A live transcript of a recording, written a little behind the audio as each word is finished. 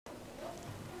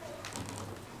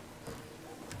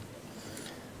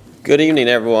Good evening,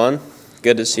 everyone.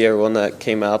 Good to see everyone that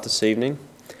came out this evening.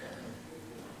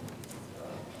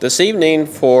 This evening,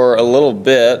 for a little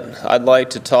bit, I'd like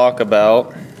to talk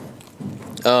about,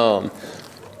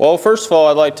 well, first of all,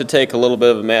 I'd like to take a little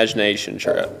bit of imagination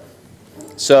trip.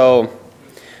 So,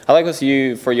 I'd like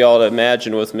for y'all to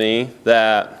imagine with me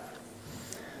that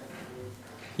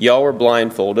y'all were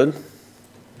blindfolded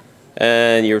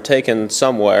and you're taken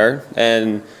somewhere,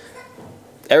 and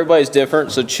everybody's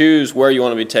different, so choose where you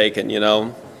want to be taken,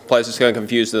 place that's going to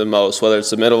confuse you the most, whether it's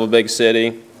the middle of a big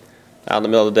city, out in the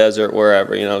middle of the desert,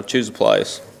 wherever, choose a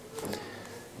place.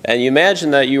 And you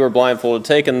imagine that you were blindfolded,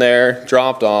 taken there,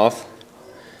 dropped off,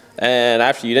 and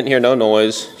after you didn't hear no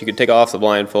noise, you could take off the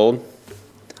blindfold,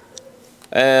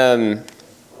 and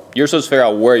you're supposed to figure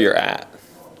out where you're at,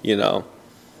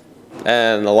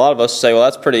 And a lot of us say, well,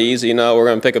 that's pretty easy, we're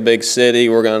going to pick a big city,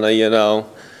 we're going to,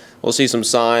 we'll see some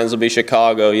signs, it'll be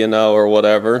Chicago, or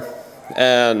whatever.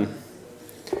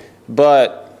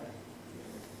 But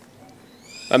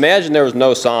imagine there was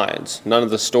no signs. None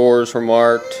of the stores were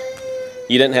marked.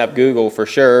 You didn't have Google for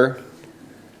sure.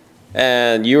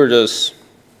 And you were just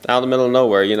out in the middle of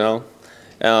nowhere,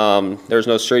 There's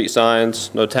no street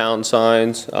signs, no town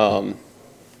signs,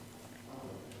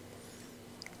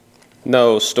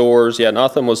 no stores. Yeah,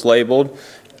 nothing was labeled.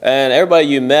 And everybody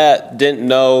you met didn't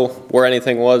know where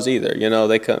anything was either.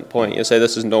 They couldn't point you, say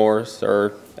this is north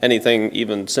or anything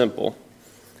even simple.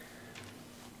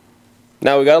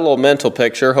 Now we got a little mental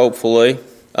picture, hopefully.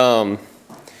 Now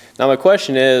my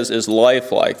question is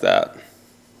life like that?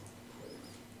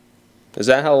 Is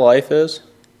that how life is?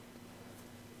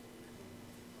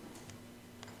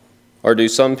 Or do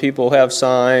some people have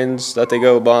signs that they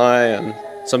go by, and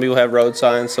some people have road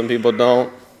signs, some people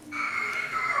don't?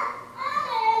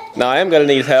 Now, I am going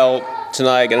to need help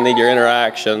tonight, going to need your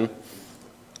interaction.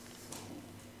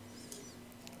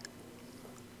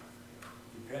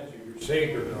 Depends if you're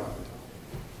saved or not.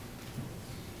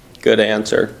 Good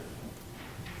answer.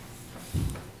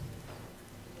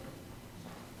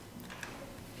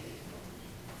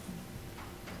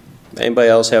 Anybody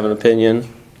else have an opinion?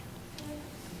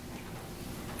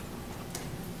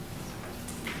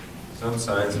 Some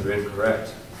signs are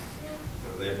incorrect.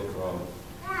 They're labeled wrong.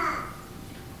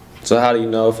 So how do you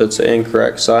know if it's an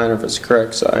incorrect sign or if it's a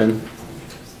correct sign?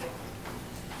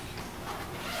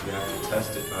 You have to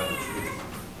test it by the truth.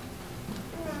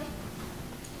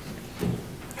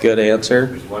 Good answer.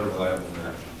 There's one reliable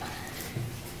map.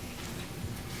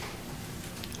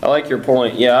 I like your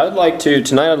point. Yeah,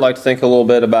 tonight I'd like to think a little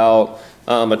bit about,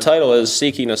 a title is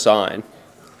Seeking a Sign.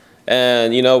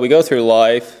 And, we go through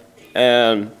life,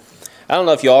 and I don't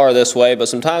know if you are this way, but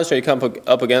sometimes when you come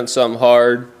up against something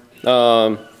hard,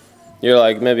 you're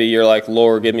like,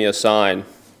 Lord, give me a sign.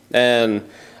 And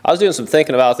I was doing some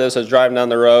thinking about this. I was driving down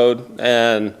the road,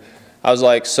 and I was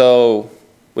like, so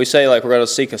we say we're going to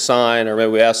seek a sign, or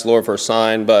maybe we ask the Lord for a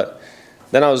sign, but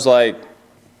then I was like,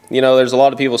 there's a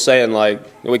lot of people saying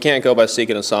we can't go by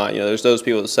seeking a sign. There's those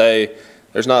people that say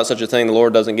there's not such a thing, the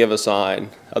Lord doesn't give a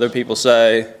sign. Other people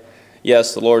say,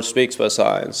 yes, the Lord speaks by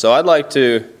signs. So I'd like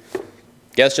to,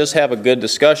 just have a good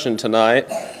discussion tonight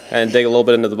and dig a little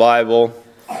bit into the Bible,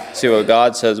 see what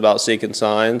God says about seeking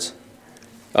signs.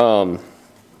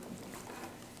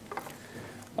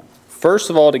 First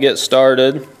of all, to get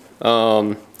started, get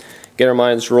our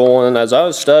minds rolling, as I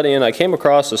was studying, I came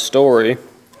across a story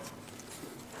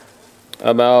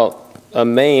about a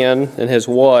man and his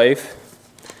wife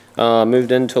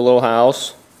moved into a little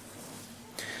house.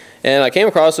 And I came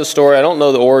across this story. I don't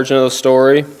know the origin of the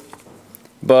story,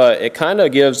 but it kind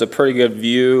of gives a pretty good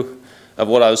view of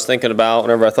what I was thinking about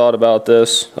whenever I thought about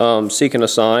this, seeking a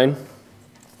sign.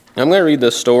 I'm going to read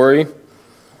this story.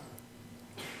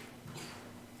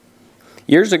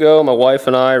 Years ago, my wife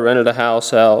and I rented a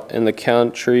house out in the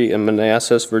country in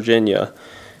Manassas, Virginia.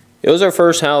 It was our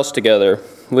first house together.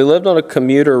 We lived on a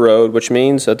commuter road, which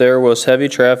means that there was heavy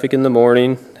traffic in the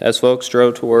morning as folks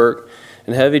drove to work,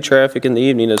 and heavy traffic in the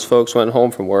evening as folks went home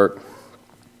from work.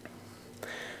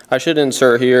 I should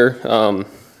insert here,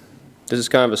 this is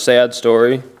kind of a sad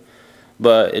story,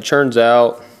 but it turns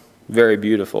out very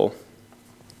beautiful.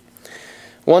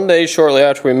 One day, shortly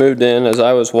after we moved in, as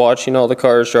I was watching all the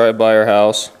cars drive by our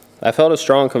house, I felt a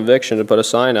strong conviction to put a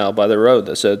sign out by the road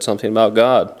that said something about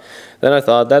God. Then I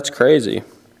thought, that's crazy.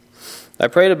 I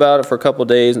prayed about it for a couple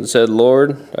days and said,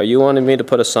 Lord, are you wanting me to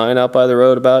put a sign out by the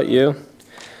road about you?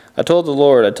 I told the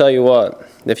Lord, I tell you what,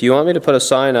 if you want me to put a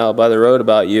sign out by the road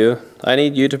about you, I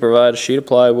need you to provide a sheet of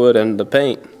plywood and the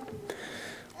paint.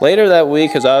 Later that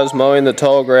week, as I was mowing the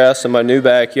tall grass in my new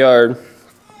backyard,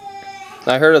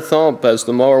 I heard a thump as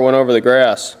the mower went over the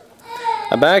grass.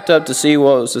 I backed up to see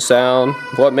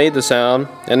what made the sound,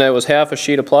 and it was half a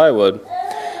sheet of plywood.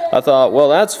 I thought, well,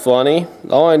 that's funny.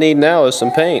 All I need now is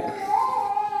some paint.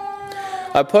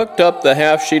 I picked up the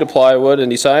half sheet of plywood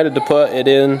and decided to put it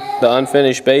in the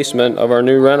unfinished basement of our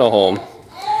new rental home.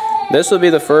 This would be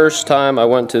the first time I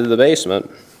went to the basement.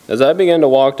 As I began to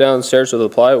walk downstairs with the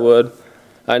plywood,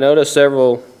 I noticed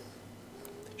several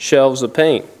shelves of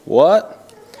paint. What?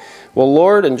 Well,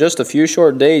 Lord, in just a few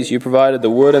short days, you provided the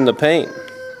wood and the paint.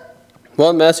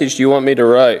 What message do you want me to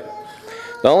write?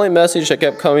 The only message that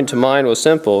kept coming to mind was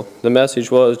simple. The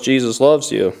message was, Jesus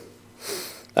loves you.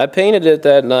 I painted it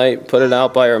that night, put it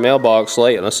out by our mailbox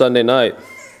late on a Sunday night.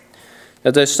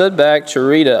 As I stood back to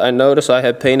read it, I noticed I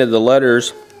had painted the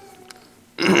letters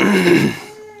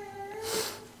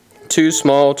too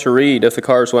small to read if the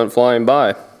cars went flying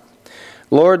by.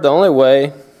 Lord, the only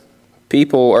way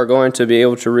people are going to be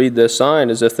able to read this sign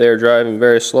is if they are driving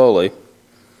very slowly.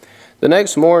 The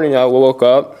next morning I woke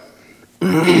up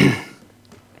and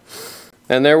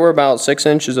there were about 6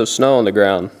 inches of snow on the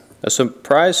ground. A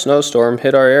surprise snowstorm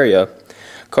hit our area.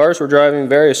 Cars were driving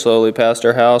very slowly past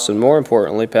our house and, more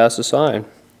importantly, past the sign.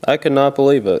 I could not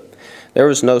believe it. There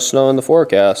was no snow in the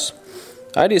forecast.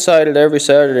 I decided every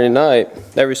Sunday night,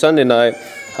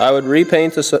 I would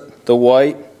repaint the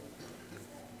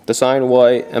sign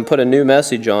white and put a new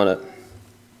message on it.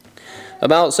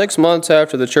 About 6 months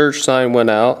after the first sign went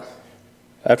out,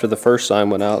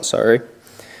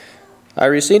 I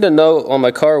received a note on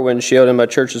my car windshield in my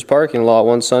church's parking lot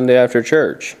one Sunday after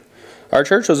church. Our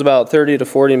church was about 30 to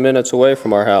 40 minutes away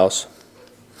from our house.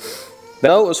 The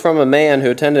note was from a man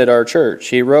who attended our church.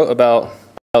 He wrote about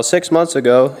 6 months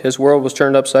ago, his world was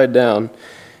turned upside down.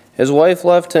 His wife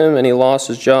left him and he lost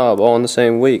his job all in the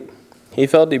same week. He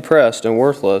felt depressed and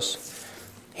worthless.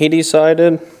 He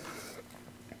decided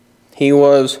he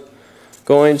was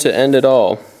going to end it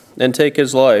all and take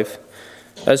his life.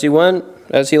 As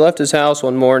he left his house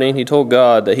one morning, he told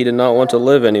God that he did not want to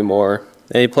live anymore,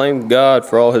 and he blamed God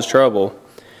for all his trouble.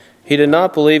 He did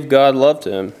not believe God loved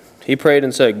him. He prayed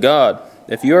and said, God,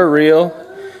 if you are real,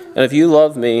 and if you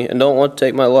love me and don't want to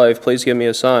take my life, please give me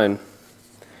a sign.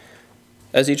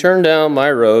 As he turned down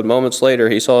my road, moments later,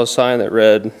 he saw a sign that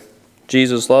read,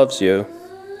 Jesus loves you.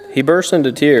 He burst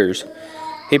into tears.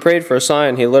 He prayed for a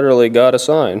sign. He literally got a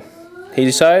sign. He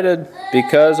decided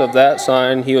because of that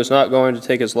sign, he was not going to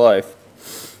take his life.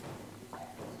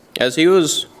 As he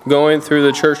was going through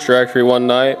the church directory one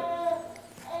night,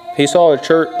 he saw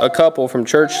a couple from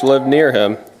church lived near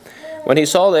him. When he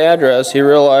saw the address, he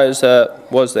realized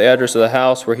that was the address of the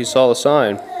house where he saw the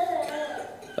sign.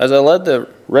 As I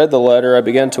read the letter, I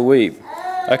began to weep.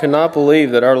 I could not believe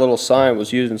that our little sign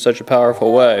was used in such a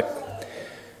powerful way.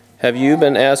 Have you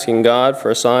been asking God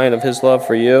for a sign of His love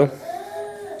for you?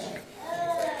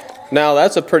 Now,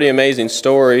 that's a pretty amazing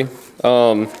story.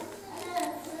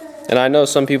 And I know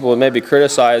some people would maybe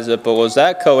criticize it, but was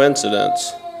that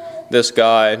coincidence? This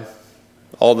guy,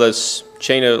 all this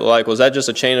chain of, was that just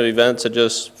a chain of events that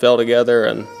just fell together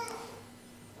and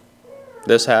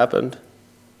this happened?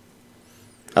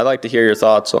 I'd like to hear your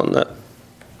thoughts on that.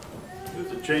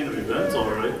 It's a chain of events, all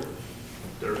right,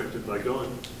 directed by God.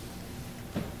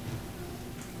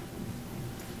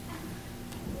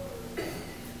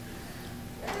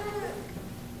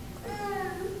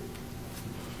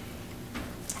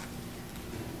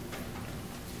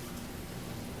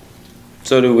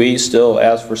 So do we still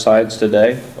ask for signs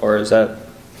today, or is that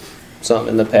something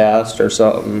in the past, or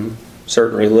something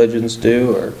certain religions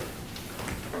do, or?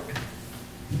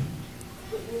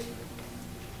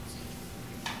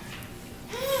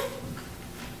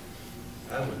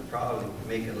 I would probably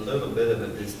make a little bit of a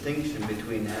distinction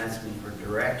between asking for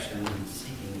direction and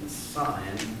seeking a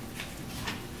sign.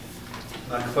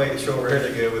 Not quite sure where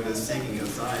to go with this seeking a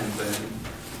sign thing.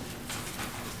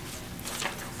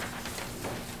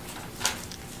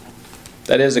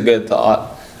 That is a good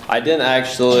thought. I didn't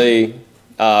actually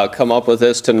come up with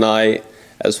this tonight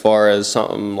as far as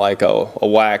something like a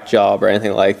whack job or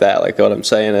anything like that. Like what I'm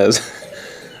saying is,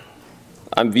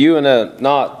 I'm viewing it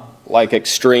not like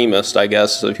extremist, I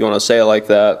guess, if you want to say it like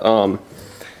that.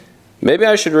 Maybe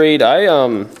I should read,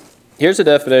 here's a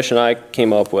definition I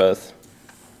came up with.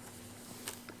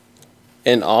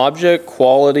 An object,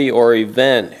 quality, or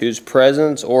event whose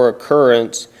presence or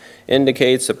occurrence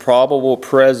indicates the probable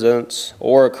presence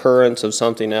or occurrence of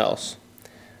something else.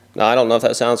 Now, I don't know if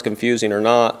that sounds confusing or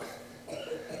not,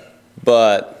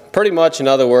 but pretty much, in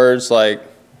other words, like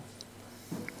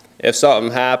if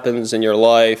something happens in your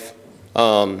life,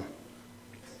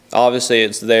 obviously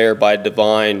it's there by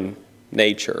divine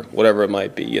nature, whatever it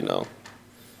might be, you know.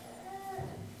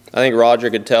 I think Roger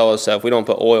could tell us that if we don't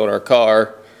put oil in our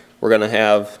car, we're going to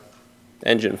have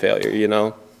engine failure, you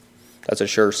know? That's a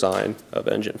sure sign of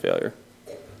engine failure.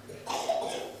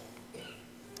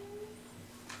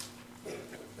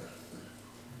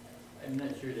 I'm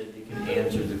not sure that you can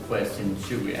answer the question,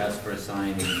 should we ask for a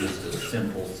sign in just a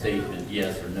simple statement,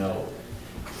 yes or no?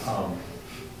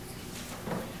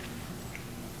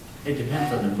 It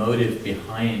depends on the motive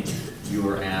behind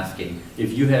your asking.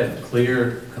 If you have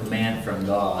clear command from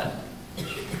God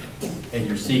and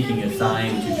you're seeking a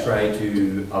sign to try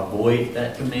to avoid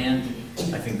that command,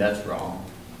 I think that's wrong.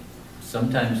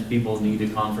 Sometimes people need a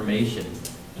confirmation.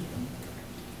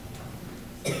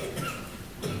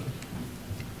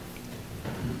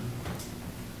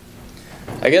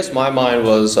 I guess my mind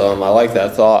was, I like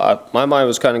that thought. My mind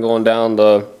was kind of going down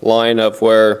the line of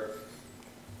where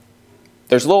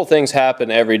there's little things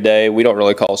happen every day we don't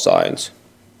really call signs,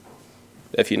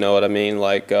 if you know what I mean.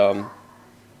 Like, well,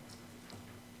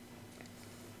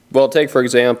 take for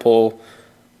example,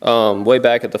 way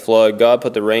back at the flood, God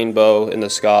put the rainbow in the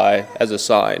sky as a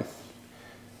sign.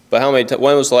 But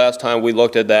when was the last time we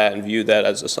looked at that and viewed that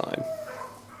as a sign?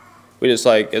 We just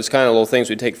like, it's kind of little things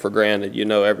we take for granted, you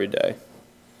know, every day.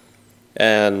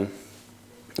 And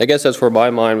I guess that's where my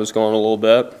mind was going a little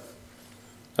bit.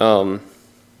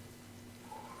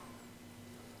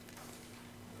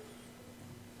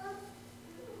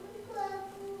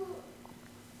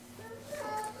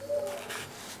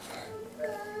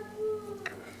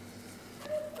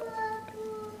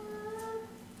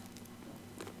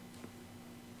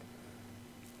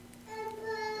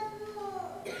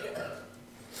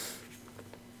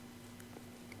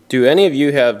 Do any of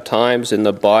you have times in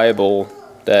the Bible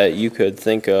that you could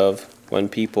think of when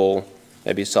people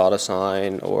maybe sought a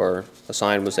sign or a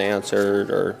sign was answered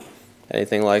or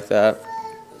anything like that?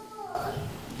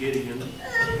 Gideon,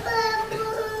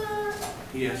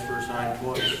 he asked for a sign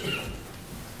twice.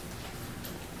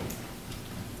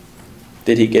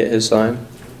 Did he get his sign?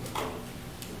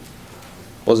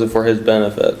 Was it for his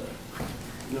benefit?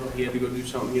 No, he had to go do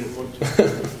something he didn't want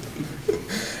to.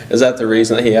 Is that the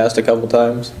reason that he asked a couple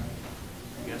times?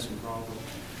 I guess some problem.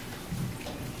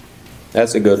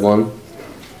 That's a good one.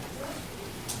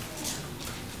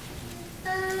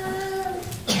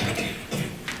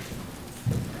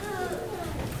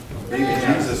 Maybe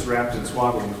Jesus wrapped in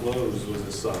swaddling clothes was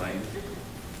a sign.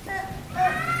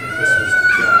 And this was the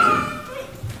child.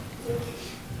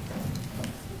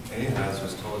 Ahaz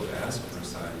was told to ask for a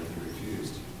sign and he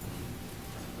refused.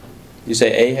 You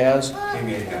say Ahaz?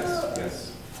 King Ahaz, yes.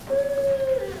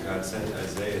 God sent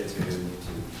Isaiah to him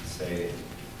to say,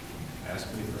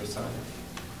 ask me for a sign.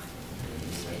 And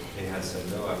he said, Ahaz said,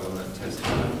 no, I will not test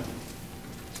God.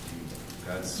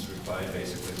 God's reply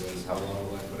basically was, how long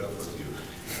will I put up with you?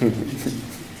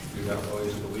 You're not going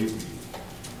to believe me.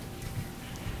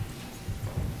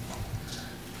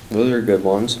 Those are good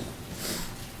ones.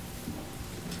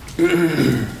 I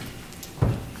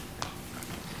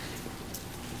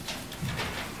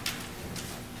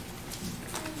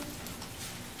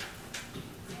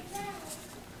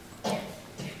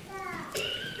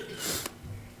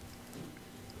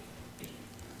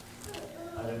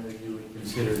don't know if you would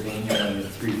consider Daniel and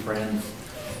his 3 friends,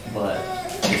 but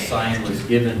the sign was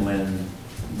given when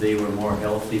they were more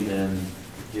healthy than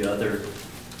the other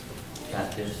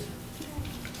captives.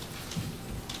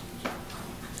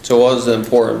 So what was the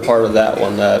important part of that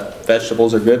one? That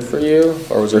vegetables are good for you?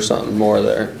 Or was there something more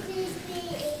there?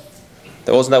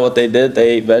 Wasn't that what they did? They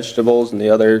ate vegetables and the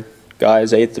other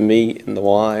guys ate the meat and the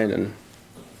wine. And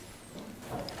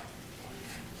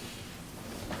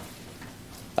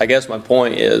I guess my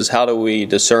point is, how do we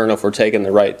discern if we're taking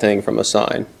the right thing from a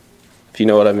sign? If you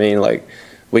know what I mean? Like,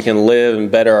 we can live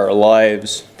and better our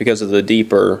lives because of the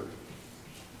deeper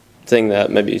thing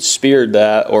that maybe speared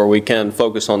that, or we can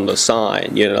focus on the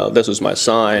sign. You know, this was my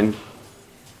sign.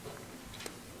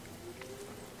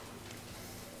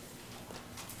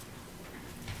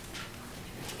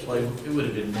 Well, it would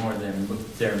have been more than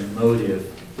their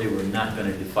motive. They were not going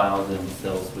to defile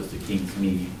themselves with the king's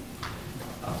meat.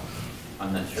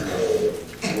 I'm not sure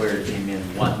where it came in,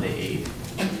 what they ate,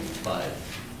 but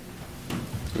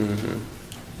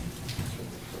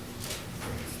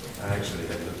I actually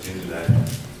had looked into that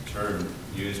term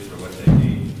used for what they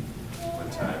ate one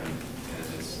time, and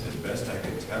it's, as best I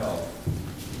could tell,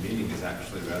 the meaning is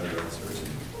actually rather uncertain.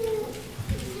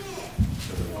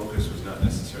 So the focus was not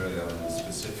necessarily on the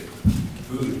specific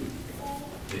food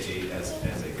they ate as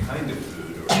a kind of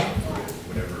food or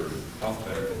whatever health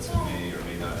benefits it may or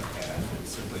may not have had.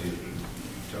 It's simply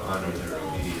to honor their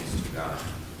obedience to God.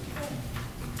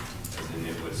 As in,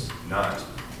 it was not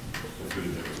the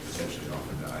food that was potentially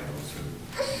offered to idols or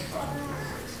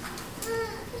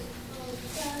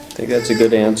think that's a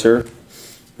good answer.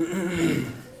 I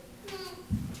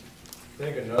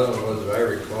think another one was, if I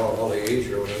recall,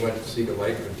 Eliezer, when he went to seek a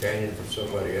life companion for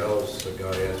somebody else, that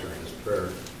God answered his prayer.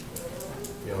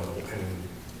 You know, and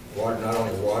not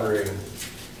only watering,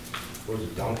 was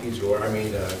it donkeys or,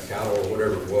 cattle or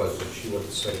whatever it was, but she went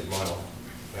the second mile.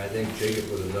 And I think Jacob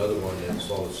was another one that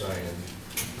saw the sign, and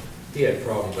he had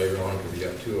problems later on because he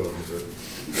got two of them,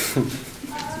 but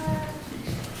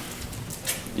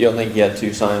You don't think you had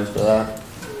 2 signs for that?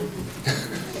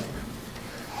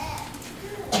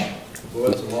 well,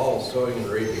 it's the law of sowing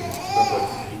and reaping. That's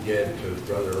what he did to his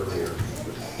brother earlier.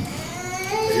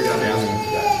 But you're not asking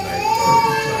for that tonight, or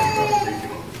sign about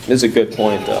reaping. It's a good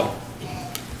point, though.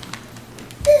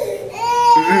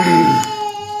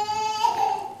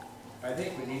 I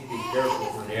think we need to be careful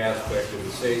from the aspect of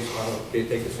the says, take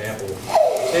a sample.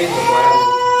 Say in the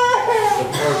Bible, the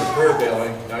part of the prayer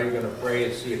bailing, now you're going to pray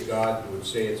and see if God would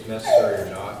say it's necessary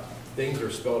or not. Things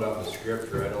are spelled out in the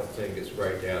scripture. I don't think it's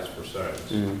right to ask for signs.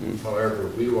 However,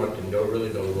 we want to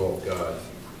really know the will of God.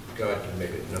 God can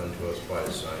make it known to us by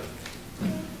the sign.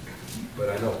 But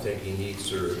I don't think he needs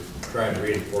to try and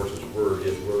reinforce his word.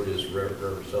 His word is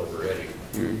self already.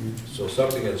 So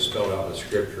something that's spelled out in the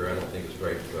scripture, I don't think it's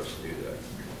right for us to do that.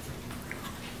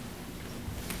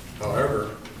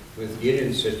 However, with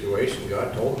Gideon's situation,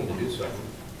 God told him to do something.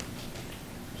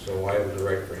 So why was it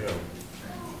right for him?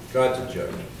 God's a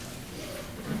judge.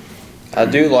 I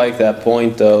do like that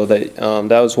point, though, that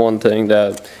that was one thing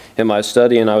that in my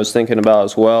studying I was thinking about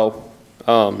as well.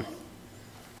 I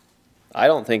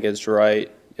don't think it's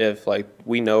right if, like,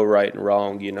 we know right and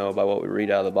wrong, you know, by what we read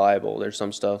out of the Bible. There's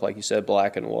some stuff, like you said,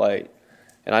 black and white.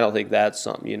 And I don't think that's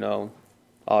something, you know,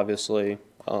 obviously,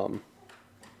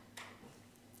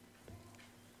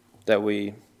 that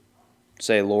we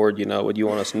say, Lord, you know, would you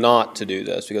want us not to do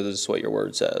this because this is what your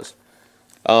word says.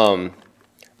 But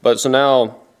so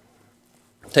now,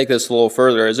 take this a little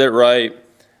further. Is it right,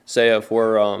 say if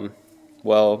we're,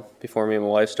 well, before me and my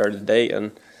wife started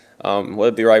dating, would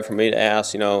it be right for me to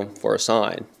ask, you know, for a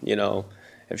sign, you know,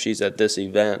 if she's at this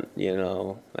event, you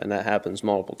know, and that happens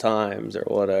multiple times or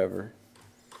whatever?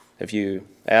 If you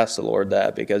ask the Lord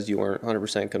that because you weren't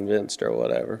 100% convinced or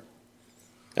whatever,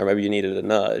 or maybe you needed a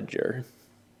nudge, or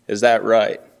is that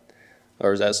right?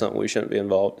 Or is that something we shouldn't be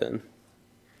involved in?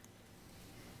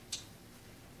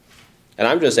 And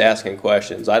I'm just asking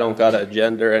questions. I don't got an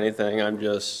agenda or anything. I'm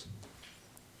just...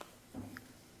 Are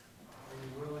you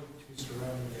willing to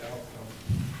surrender the outcome?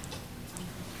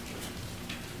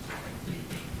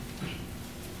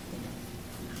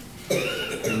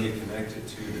 When you connect it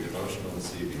to the devotional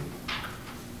this evening,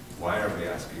 why are we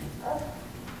asking?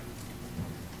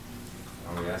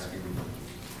 Are we asking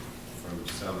from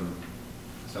some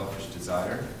selfish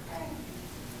desire?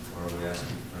 Or are we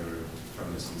asking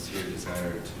from a sincere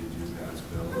desire to do God's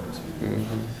will and to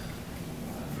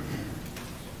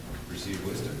receive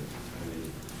wisdom? I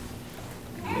mean,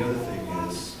 the other thing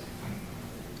is,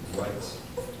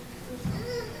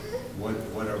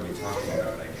 what are we talking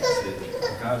about? I guess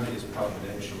God is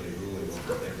providentially ruling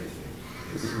over everything.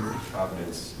 His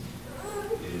providence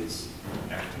is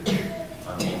active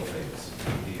on all things.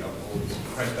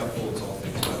 Christ upholds all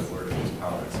things by the word of his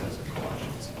power, it says in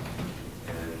Colossians.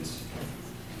 And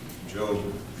Job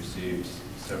received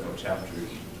several chapter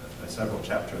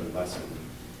lesson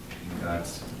in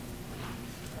God's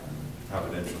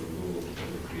providential rule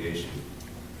over creation.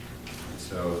 And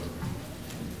so,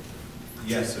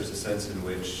 yes, there's a sense in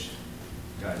which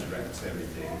God directs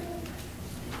everything,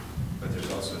 but there's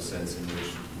also a sense in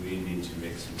which we need to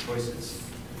make some choices.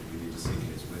 We need to seek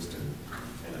his wisdom.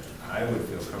 And I would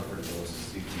feel comfortable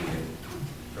seeking it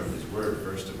from his word,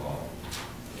 first of all.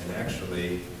 And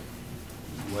actually,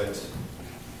 what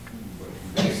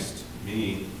convinced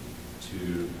me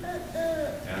to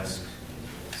ask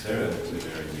Sarah to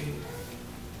marry me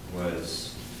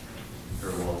was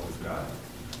her walk with God,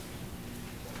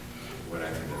 what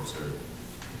I could observe.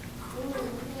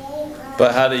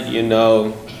 But how did you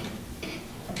know,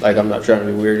 like, I'm not trying to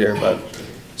be weird here, but,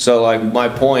 so, like, my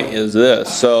point is this.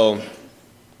 So,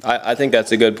 I think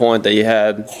that's a good point that you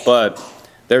had, but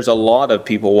there's a lot of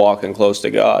people walking close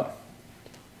to God.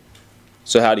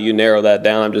 So how do you narrow that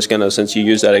down? I'm just going to, since you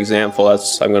used that example,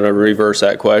 I'm going to reverse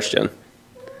that question.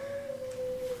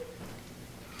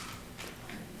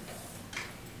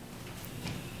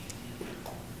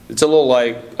 It's a little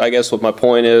like, I guess what my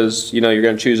point is, you know, you're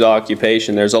going to choose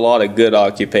occupation. There's a lot of good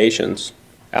occupations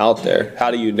out there.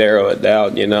 How do you narrow it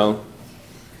down, you know?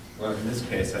 Well, in this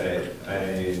case, I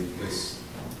was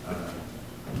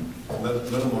a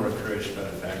little more encouraged by the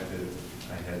fact that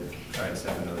I had tried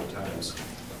 7 other times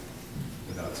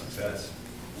without success.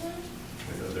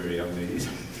 with other young ladies.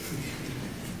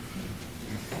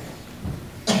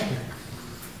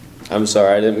 I'm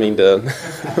sorry, I didn't mean to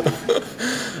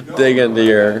dig into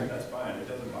your... That's fine, it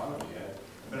doesn't bother me.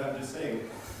 But I'm just saying,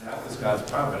 that was God's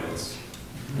providence,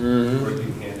 Mhm.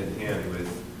 working hand in hand with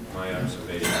my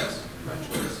observations, my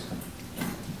choice.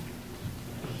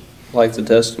 Like the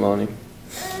testimony.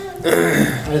 I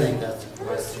think that's a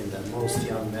question that most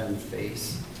young men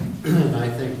face. And I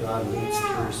think God leads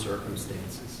through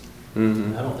circumstances.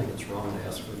 Mhm. I don't think it's wrong to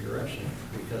ask for direction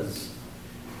because,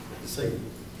 say,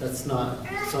 that's not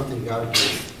something God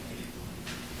gives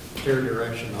clear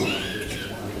direction on. I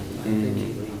think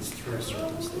He leads through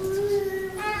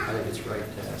circumstances. I think it's right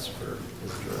to ask for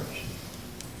His direction.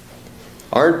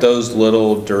 Aren't those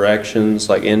little directions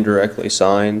like indirectly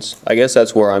signs? I guess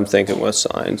that's where I'm thinking with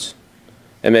signs.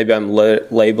 And maybe I'm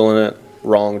labeling it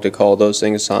wrong to call those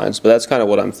things signs, but that's kind of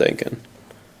what I'm thinking.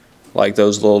 Like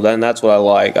those little, and that's what I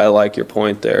like. I like your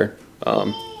point there.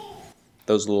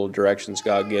 Those little directions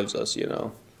God gives us, you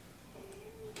know.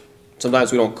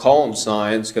 Sometimes we don't call them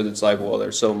signs because it's like, well,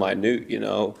 they're so minute, you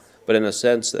know. But in a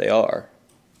sense, they are.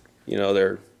 You know,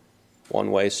 they're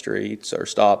one-way streets or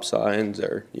stop signs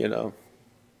or, you know.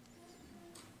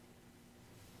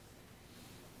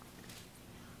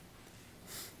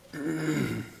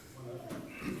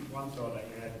 One thought I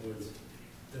had was,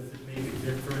 does it make a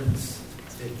difference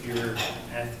if you're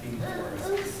asking for a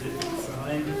specific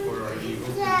sign, or are you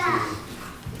open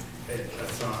to a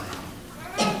sign?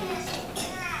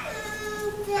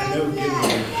 I know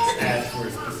Gideon asked for a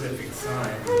specific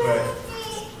sign, but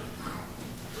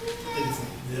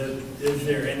is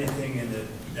there anything in it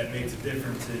that makes a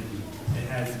difference in it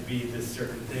has to be this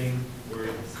certain thing, or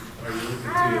are you looking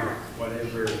to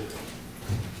whatever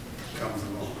comes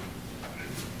along?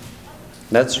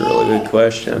 That's a really good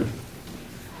question.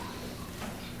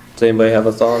 Does anybody have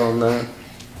a thought on that?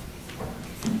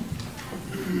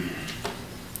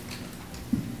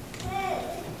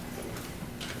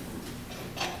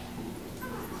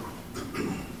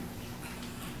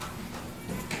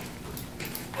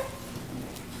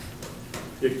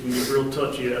 It can get real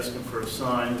touchy asking for a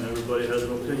sign, and everybody has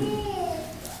an opinion.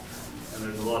 And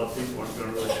there's a lot of people aren't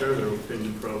going to really share their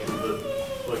opinion probably, but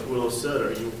like Willow said,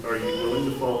 are you willing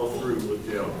to follow through with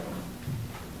the outcome?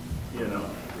 You know,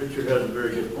 Richard has a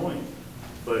very good point,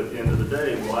 but at the end of the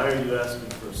day, why are you asking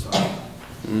for a sign?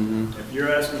 Mm-hmm. If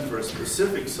you're asking for a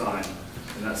specific sign,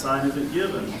 and that sign isn't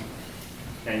given,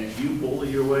 and you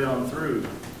bully your way on through,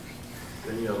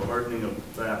 then you have a hardening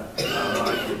of that. I don't know,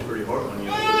 I get pretty hard on you,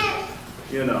 but,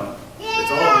 you know,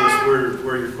 it's obvious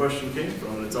where your question came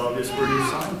from, and it's obvious where your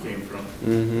sign came from.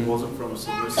 Mm-hmm. It wasn't from a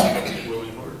submissive,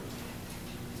 willing heart.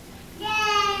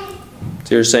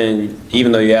 So you're saying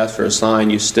even though you asked for a sign,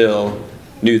 you still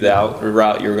knew the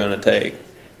route you were going to take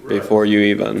before you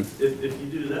even... If you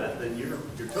do that, then you're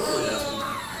totally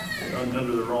asking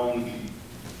under the wrong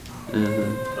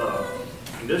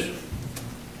condition.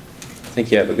 I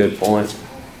think you have a good point.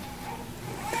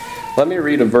 Let me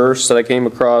read a verse that I came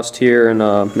across here in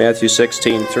Matthew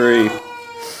 16:3.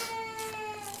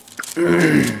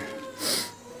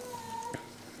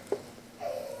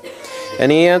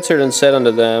 And he answered and said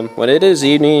unto them, When it is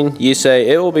evening, ye say,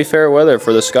 It will be fair weather,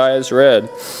 for the sky is red.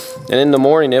 And in the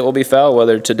morning it will be foul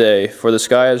weather today, for the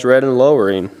sky is red and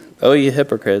lowering. O ye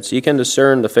hypocrites, ye can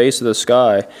discern the face of the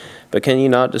sky, but can ye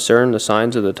not discern the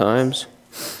signs of the times?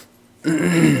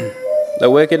 The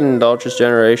wicked and adulterous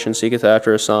generation seeketh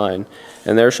after a sign,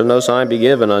 and there shall no sign be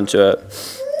given unto it,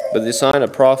 but the sign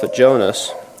of prophet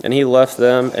Jonas. And he left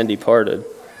them and departed.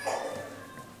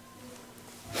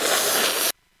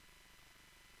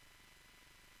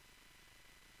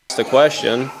 The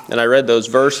question, and I read those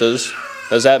verses,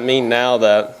 does that mean now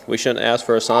that we shouldn't ask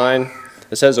for a sign?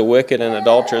 It says a wicked and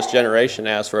adulterous generation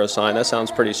asked for a sign. That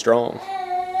sounds pretty strong.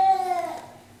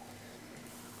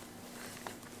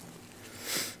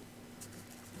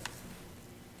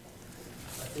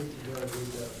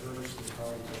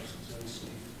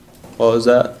 What was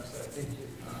that?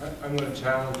 I'm going to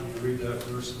challenge you to read that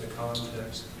verse in the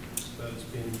context that it's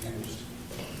being used.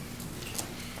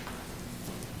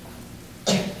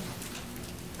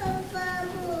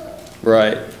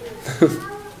 Right.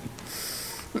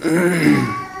 I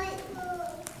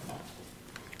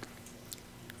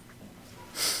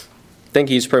think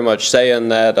he's pretty much saying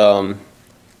that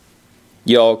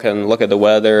you all can look at the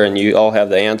weather and you all have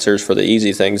the answers for the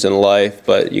easy things in life,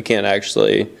 but you can't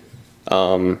actually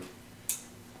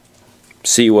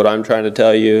see what I'm trying to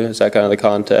tell you. Is that kind of the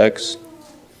context? I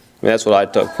mean, that's what I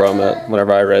took from it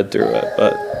whenever I read through it.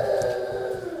 But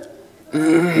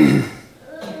there's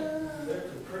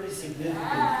a pretty significant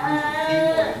group of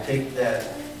people who take that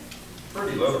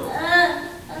pretty literal.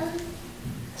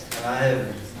 and I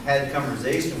have had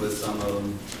conversation with some of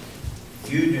them,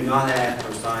 you do not ask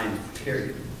for signs,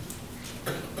 period.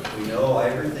 We know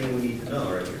everything we need to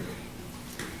know right here.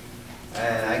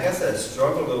 And I guess I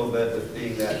struggle a little bit with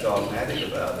being that dogmatic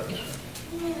about it.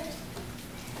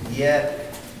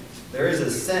 Yet, there is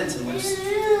a sense in which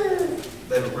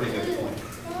they have a pretty good point.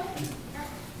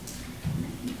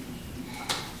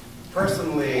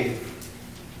 Personally,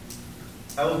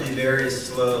 I will be very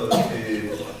slow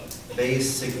to base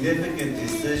significant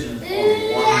decisions on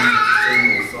one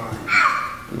single sign.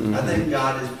 I think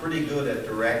God is pretty good at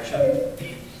direction,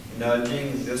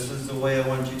 nudging, this is the way I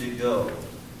want you to go.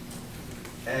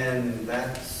 And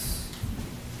that's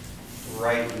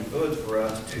right and good for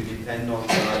us to depend on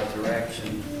God's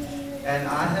direction. And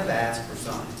I have asked for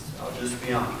signs, I'll just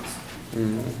be honest.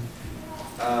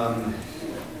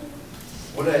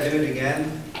 Would I do it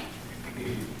again?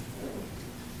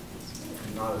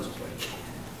 Not as quick.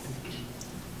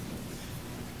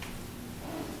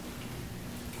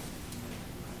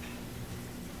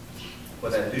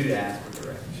 But I do ask for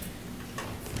direction.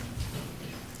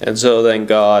 And so then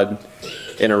God,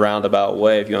 in a roundabout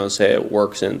way, if you want to say it,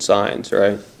 works in signs,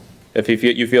 right? If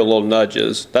you feel little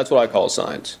nudges, that's what I call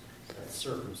signs.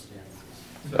 Circumstances.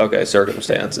 Okay,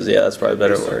 circumstances. Yeah, that's probably a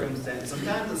better word.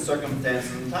 Sometimes it's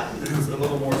circumstances, sometimes it's a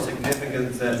little more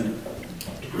significant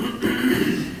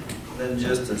than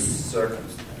just a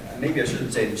circumstance. Maybe I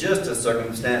shouldn't say just a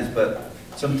circumstance, but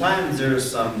sometimes there's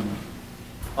some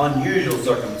unusual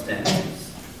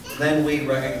circumstances. Then we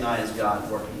recognize God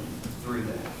working through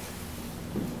that.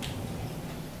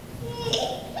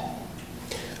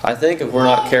 I think if we're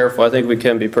not careful, I think we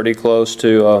can be pretty close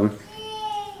to,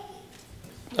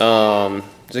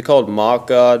 is it called mock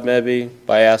God maybe?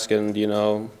 By asking,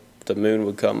 if the moon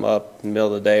would come up in the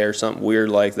middle of the day or something weird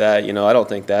like that. I don't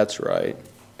think that's right.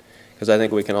 Because I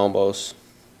think we can almost,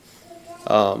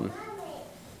 I'm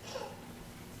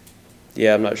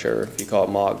not sure if you call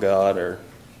it mock God or.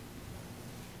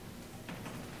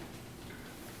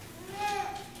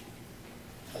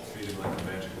 Treat him like a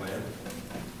magic lamp.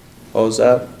 What was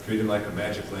that? Treat him like a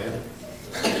magic lamp.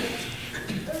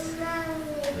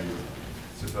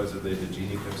 Supposedly the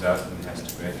genie comes out and has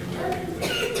to grant him whatever he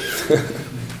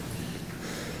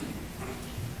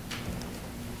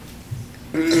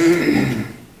wishes.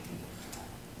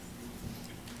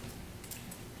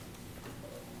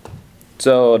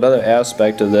 So another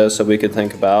aspect of this that we could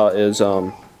think about is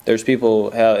there's people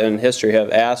in history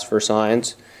have asked for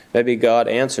signs. Maybe God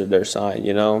answered their sign,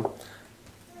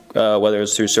 whether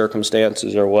it's through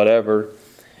circumstances or whatever,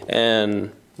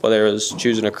 and whether it was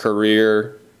choosing a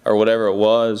career or whatever it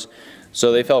was.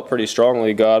 So they felt pretty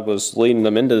strongly God was leading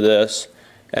them into this,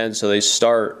 and so they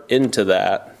start into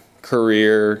that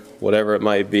career, whatever it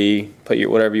might be, put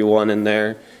whatever you want in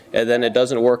there, and then it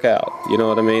doesn't work out. You know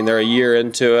what I mean? They're a year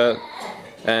into it,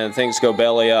 and things go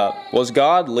belly up. Was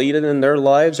God leading in their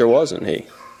lives, or wasn't He?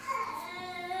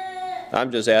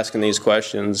 I'm just asking these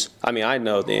questions. I mean, I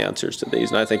know the answers to these,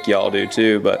 and I think y'all do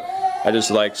too, but I just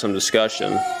like some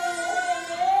discussion.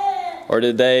 Or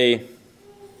is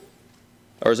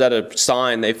that a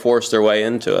sign they forced their way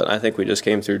into it? I think we just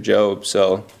came through Job,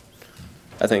 so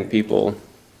I think people...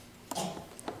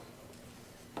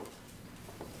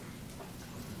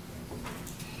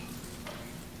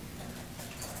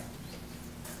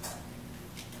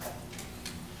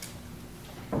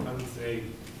 I would say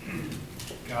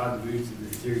God moves in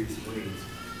mysterious ways.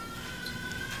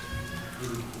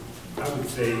 I would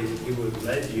say He would have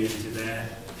led you into that,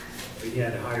 but He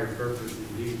had a higher purpose in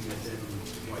doing it than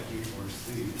what you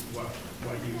foresee,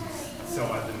 what you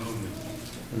saw at the moment.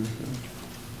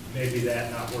 Maybe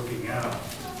that not working out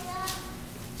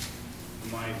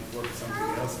might work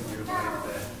something else in your life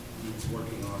that needs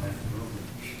working on at the moment.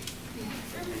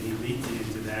 And He leads you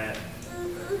into that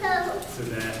so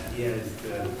that He has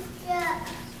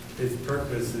His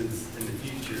purposes in the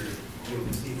future,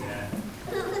 you'll see that.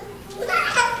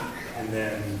 And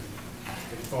then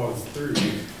it falls through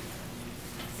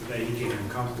so that He can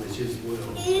accomplish His will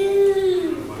or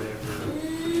whatever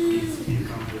needs to be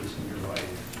accomplished in your life.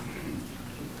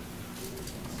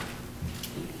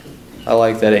 I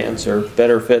like that answer.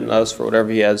 Better fitting us for whatever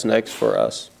He has next for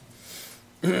us.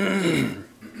 We're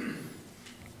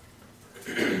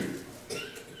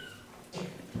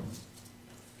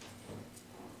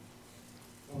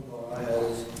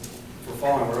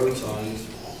following road signs.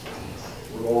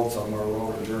 We're going somewhere, we're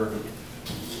on a journey.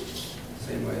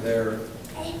 Same way there.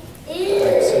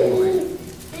 Like similarly,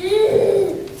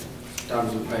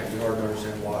 sometimes it makes me hard to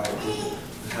understand why it didn't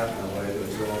happen that way, but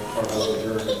it's all part of the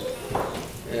journey.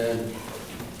 And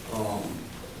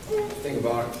think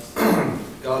about it.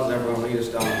 God God's never gonna lead us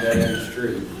down a dead-end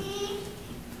street. It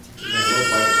may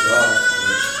look like it to us,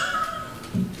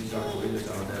 but He's not gonna lead us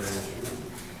down a dead-end street.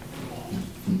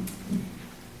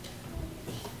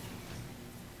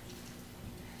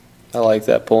 I like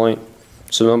that point.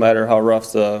 So no matter how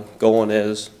rough the going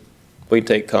is, we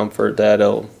take comfort that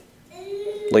it'll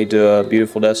lead to a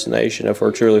beautiful destination if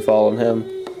we're truly following Him.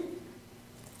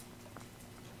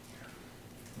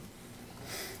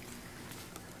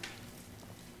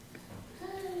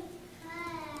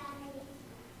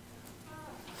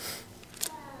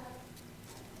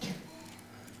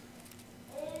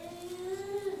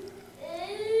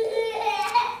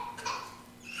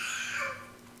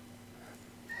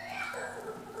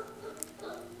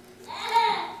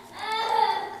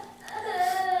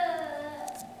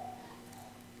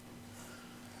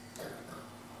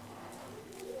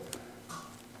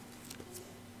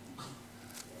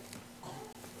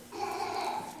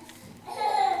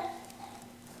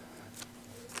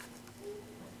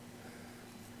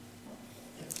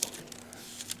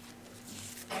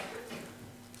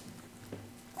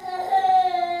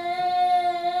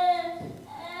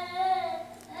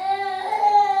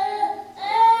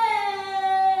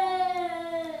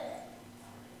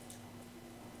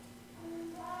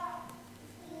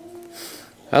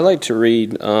 I'd like to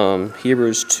read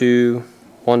Hebrews 2,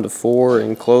 1-4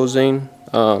 in closing.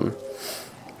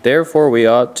 Therefore we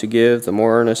ought to give the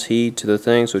more earnest heed to the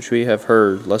things which we have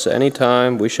heard, lest at any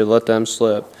time we should let them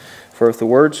slip. For if the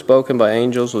word spoken by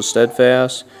angels was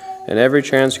steadfast, and every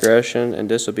transgression and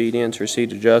disobedience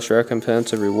received a just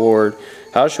recompense of reward,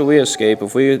 how shall we escape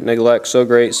if we neglect so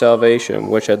great salvation,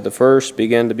 which at the first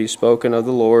began to be spoken of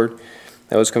the Lord,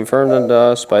 and was confirmed unto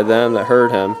us by them that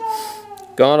heard Him?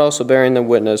 God also bearing them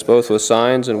witness, both with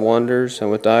signs and wonders, and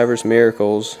with divers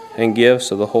miracles, and gifts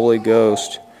of the Holy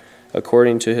Ghost,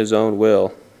 according to His own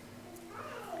will.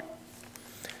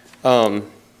 I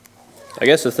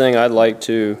guess the thing I'd like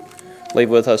to leave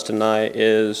with us tonight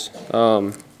is,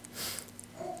 I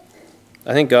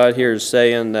think God here is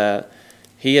saying that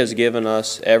He has given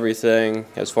us everything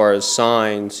as far as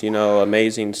signs,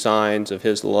 amazing signs of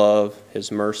His love,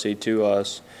 His mercy to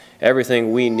us,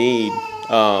 everything we need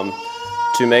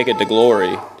to make it to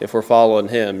glory if we're following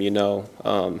Him,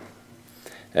 and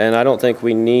I don't think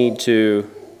we need to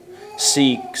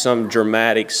seek some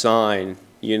dramatic sign,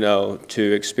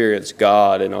 to experience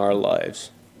God in our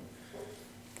lives.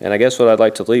 And I guess what I'd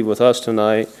like to leave with us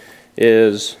tonight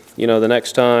is, the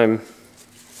next time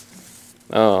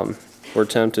we're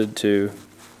tempted to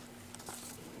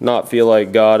not feel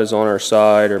like God is on our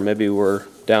side, or maybe we're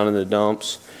down in the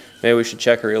dumps, maybe we should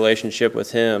check our relationship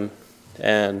with Him,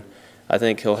 and I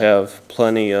think He'll put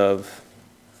plenty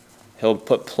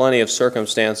of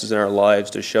circumstances in our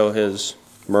lives to show His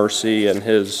mercy and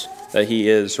that He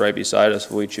is right beside us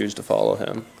if we choose to follow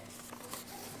Him.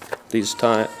 At this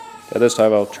time,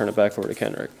 I'll turn it back over to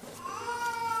Kendrick.